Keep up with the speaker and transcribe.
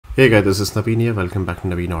Hey guys, this is Naveen here. Welcome back to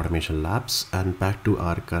Naveen Automation Labs and back to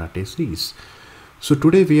our karate series. So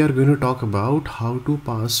today we are going to talk about how to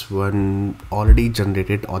pass one already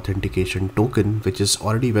generated authentication token which is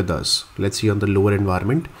already with us. Let's see on the lower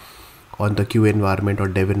environment, on the QA environment or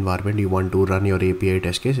dev environment, you want to run your API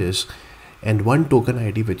test cases, and one token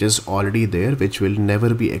ID which is already there, which will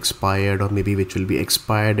never be expired, or maybe which will be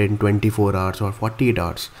expired in 24 hours or 48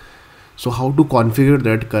 hours. So how to configure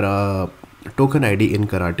that token ID in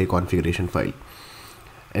Karate configuration file.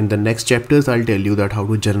 In the next chapters, I'll tell you that how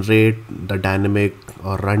to generate the dynamic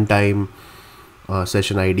or runtime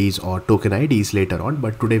session IDs or token IDs later on.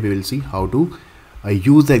 But today we will see how to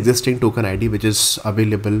use the existing token ID which is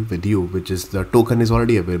available with you, which is the token is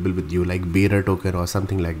already available with you, like bearer token or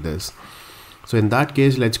something like this. So in that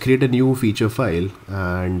case, let's create a new feature file,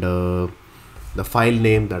 and the file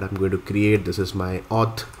name that I'm going to create, this is my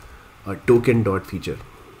auth token.feature.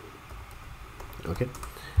 Okay,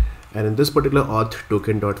 and in this particular auth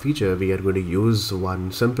token.feature, we are going to use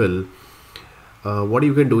one simple what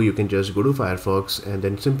you can do, you can just go to Firefox and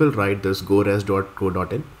then simple write this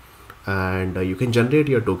go-res.co.in, and you can generate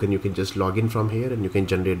your token. You can just log in from here and you can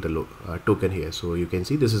generate the token here. So you can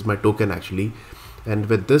see this is my token actually, and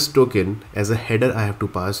with this token as a header I have to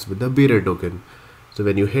pass with the bearer token. So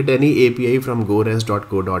when you hit any API from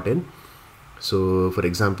go-res.co.in, so for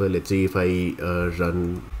example, let's see if I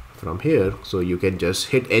run from here, so you can just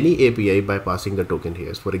hit any API by passing the token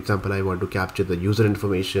here. So for example, I want to capture the user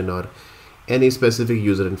information or any specific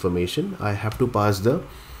user information, I have to pass the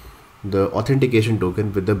authentication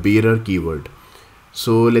token with the bearer keyword.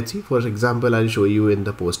 So let's see, for example, I'll show you in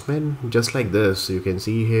the Postman just like this. You can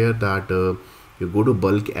see here that you go to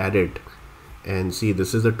bulk edit and see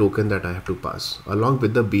this is the token that I have to pass along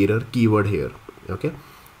with the bearer keyword here. Okay,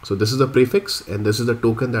 so this is the prefix and this is the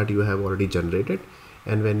token that you have already generated.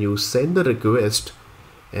 And when you send the request,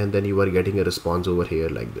 and then you are getting a response over here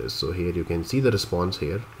like this. So here you can see the response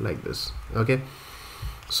here like this. Okay,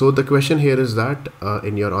 so the question here is that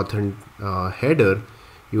in your auth header,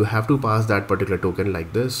 you have to pass that particular token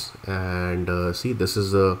like this. And see, this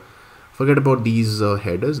is forget about these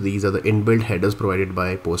headers. These are the inbuilt headers provided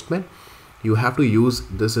by Postman. You have to use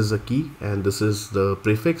this as a key, and this is the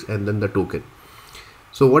prefix, and then the token.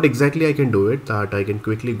 So what exactly I can do it, that I can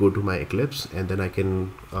quickly go to my Eclipse and then I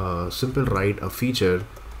can simple write a feature.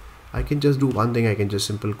 I can just do one thing, I can just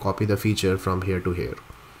simple copy the feature from here to here.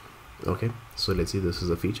 Okay, so let's see, this is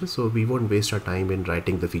the feature. So we won't waste our time in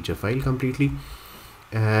writing the feature file completely.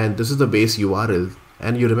 And this is the base URL.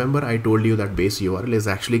 And you remember I told you that base URL is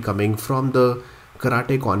actually coming from the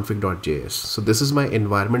karate config.js. So this is my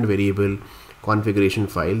environment variable configuration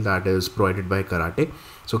file that is provided by Karate.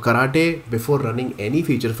 So Karate, before running any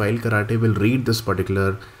feature file, Karate will read this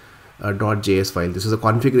particular .js file. This is a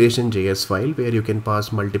configuration.js file where you can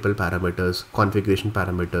pass multiple parameters, configuration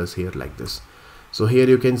parameters here like this. So here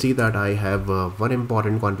you can see that I have one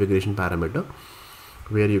important configuration parameter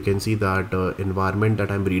where you can see that environment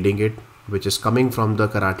that I'm reading it, which is coming from the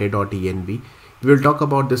karate.env. We will talk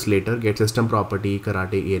about this later. Get system property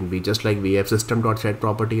karate env, just like we have system.set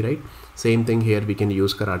property, right? Same thing here, we can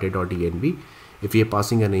use karate.env if we are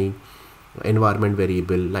passing any environment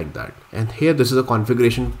variable like that. And here this is a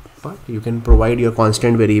configuration part. You can provide your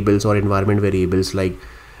constant variables or environment variables, like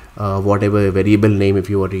whatever variable name, if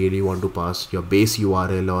you really want to pass your base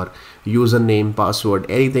URL or username, password,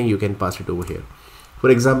 anything, you can pass it over here. For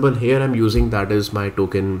example, here I'm using that is my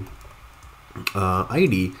token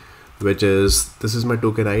ID, which is, this is my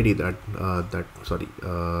token ID that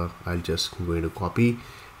I'll just going to copy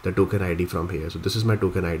the token ID from here. So this is my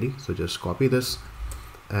token ID, so just copy this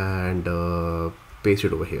and paste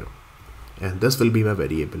it over here, and this will be my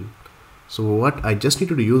variable. So what I just need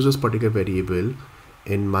to use this particular variable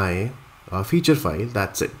in my feature file,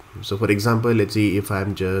 that's it. So for example, let's see if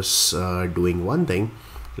I'm just doing one thing,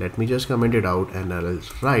 let me just comment it out and I'll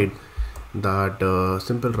write that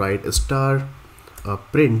simple write star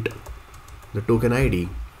print the token ID.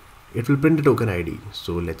 It will print the token ID.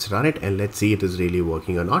 So let's run it and let's see it is really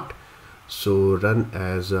working or not. So run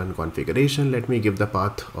as a configuration. Let me give the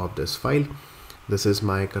path of this file. This is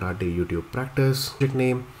my karate YouTube practice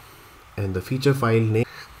name and the feature file name,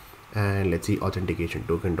 and let's see authentication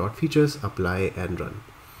token.features, apply and run.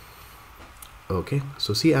 Okay,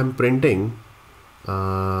 so see, I'm printing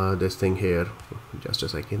this thing here. Just a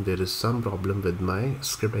second, there is some problem with my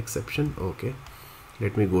script exception. Okay,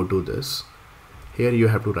 let me go to this. Here you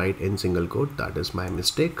have to write in single quote, that is my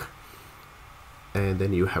mistake, and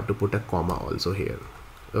then you have to put a comma also here.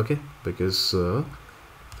 Okay, because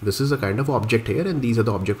this is a kind of object here, and these are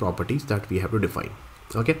the object properties that we have to define.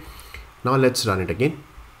 Okay, now let's run it again.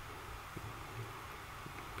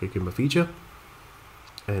 Cucumber feature.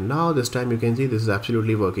 And now this time you can see this is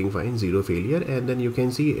absolutely working fine, zero failure. And then you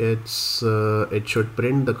can see it should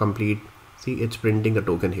print the complete, see it's printing a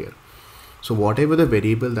token here. So whatever the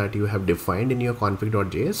variable that you have defined in your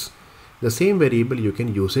config.js, the same variable you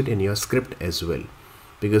can use it in your script as well,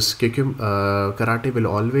 because Karate will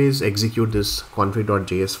always execute this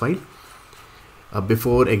config.js file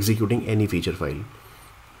before executing any feature file.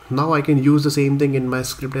 Now I can use the same thing in my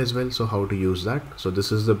script as well. So how to use that? So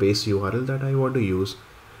this is the base URL that I want to use.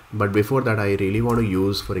 But before that, I really want to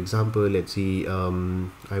use, for example, let's see,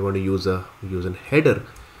 I want to use a header.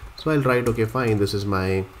 So I'll write, okay, fine, this is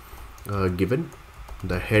my given,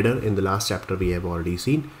 the header. In the last chapter we have already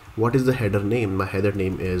seen what is the header name. My header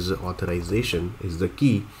name is authorization is the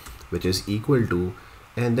key, which is equal to,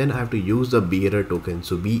 and then I have to use the bearer token.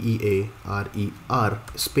 So BEARER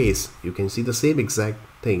space, you can see the same exact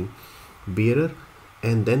thing, bearer,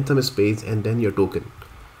 and then some space, and then your token.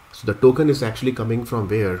 So the token is actually coming from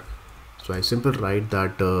where? So I simply write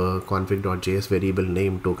that config.js variable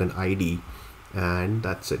name token ID, and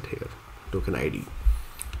that's it here, token ID,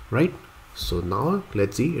 right? So now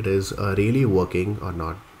let's see it is really working or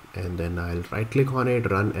not. And then I'll right click on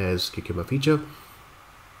it, run as Cucumber feature.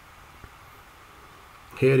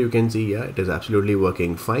 Here you can see, yeah, it is absolutely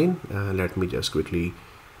working fine. Let me just quickly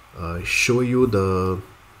show you the,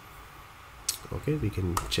 okay, we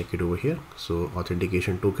can check it over here. So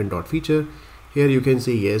authentication token dot feature, here you can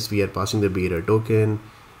see, yes, we are passing the bearer token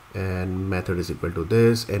and method is equal to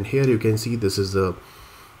this. And here you can see this is the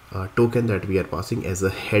token that we are passing as a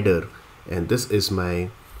header, and this is my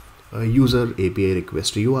user API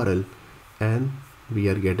request URL, and we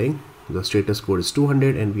are getting the status code is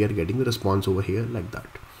 200, and we are getting the response over here like that.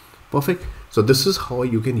 Perfect. So this is how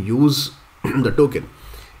you can use the token.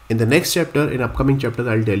 In the next chapter, in upcoming chapter,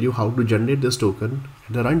 I'll tell you how to generate this token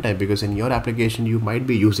at the runtime, because in your application you might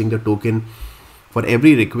be using the token for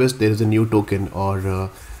every request. There is a new token, or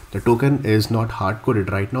the token is not hard coded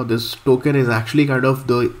right now. This token is actually kind of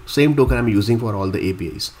the same token I'm using for all the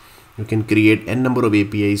APIs. You can create n number of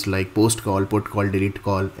APIs like post call, put call, delete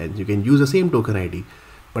call, and you can use the same token ID.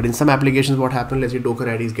 But in some applications, what happens, let's say token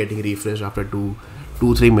ID is getting refreshed after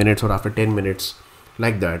 2-3 minutes or after 10 minutes,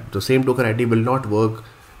 like that. The same token ID will not work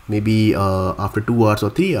maybe after 2 hours or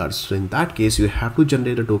 3 hours. So in that case, you have to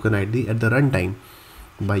generate a token ID at the runtime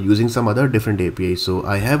by using some other different API. So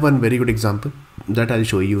I have one very good example that I'll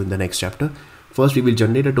show you in the next chapter. First, we will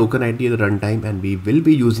generate a token ID at the runtime, and we will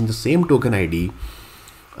be using the same token ID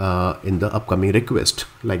in the upcoming request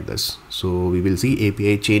like this. So we will see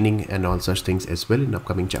API chaining and all such things as well in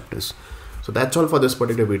upcoming chapters. So that's all for this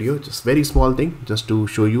particular video. Just very small thing, just to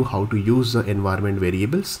show you how to use the environment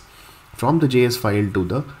variables from the JS file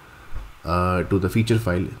to the feature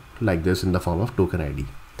file like this in the form of token ID.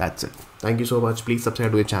 That's it. Thank you so much. Please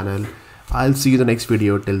subscribe to the channel. I'll see you in the next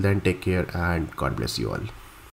video. Till then, take care and God bless you all.